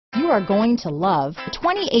are going to love the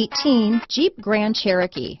 2018 Jeep Grand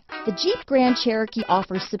Cherokee. The Jeep Grand Cherokee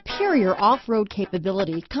offers superior off-road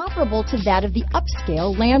capability comparable to that of the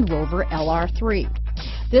upscale Land Rover LR3.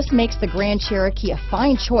 This makes the Grand Cherokee a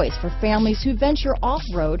fine choice for families who venture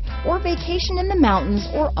off-road or vacation in the mountains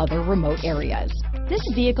or other remote areas. This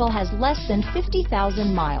vehicle has less than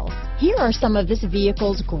 50,000 miles. Here are some of this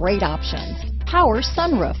vehicle's great options: power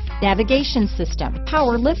sunroof, navigation system,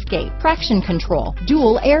 power liftgate, traction control,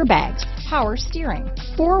 dual airbags, power steering,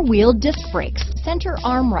 four-wheel disc brakes, center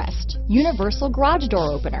armrest, universal garage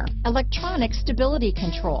door opener, electronic stability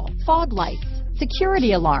control, fog lights,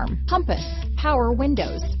 security alarm, compass, power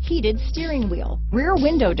windows, heated steering wheel, rear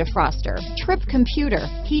window defroster, trip computer,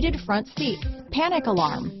 heated front seats, panic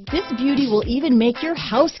alarm. This beauty will even make your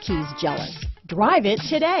house keys jealous. Drive it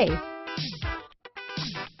today.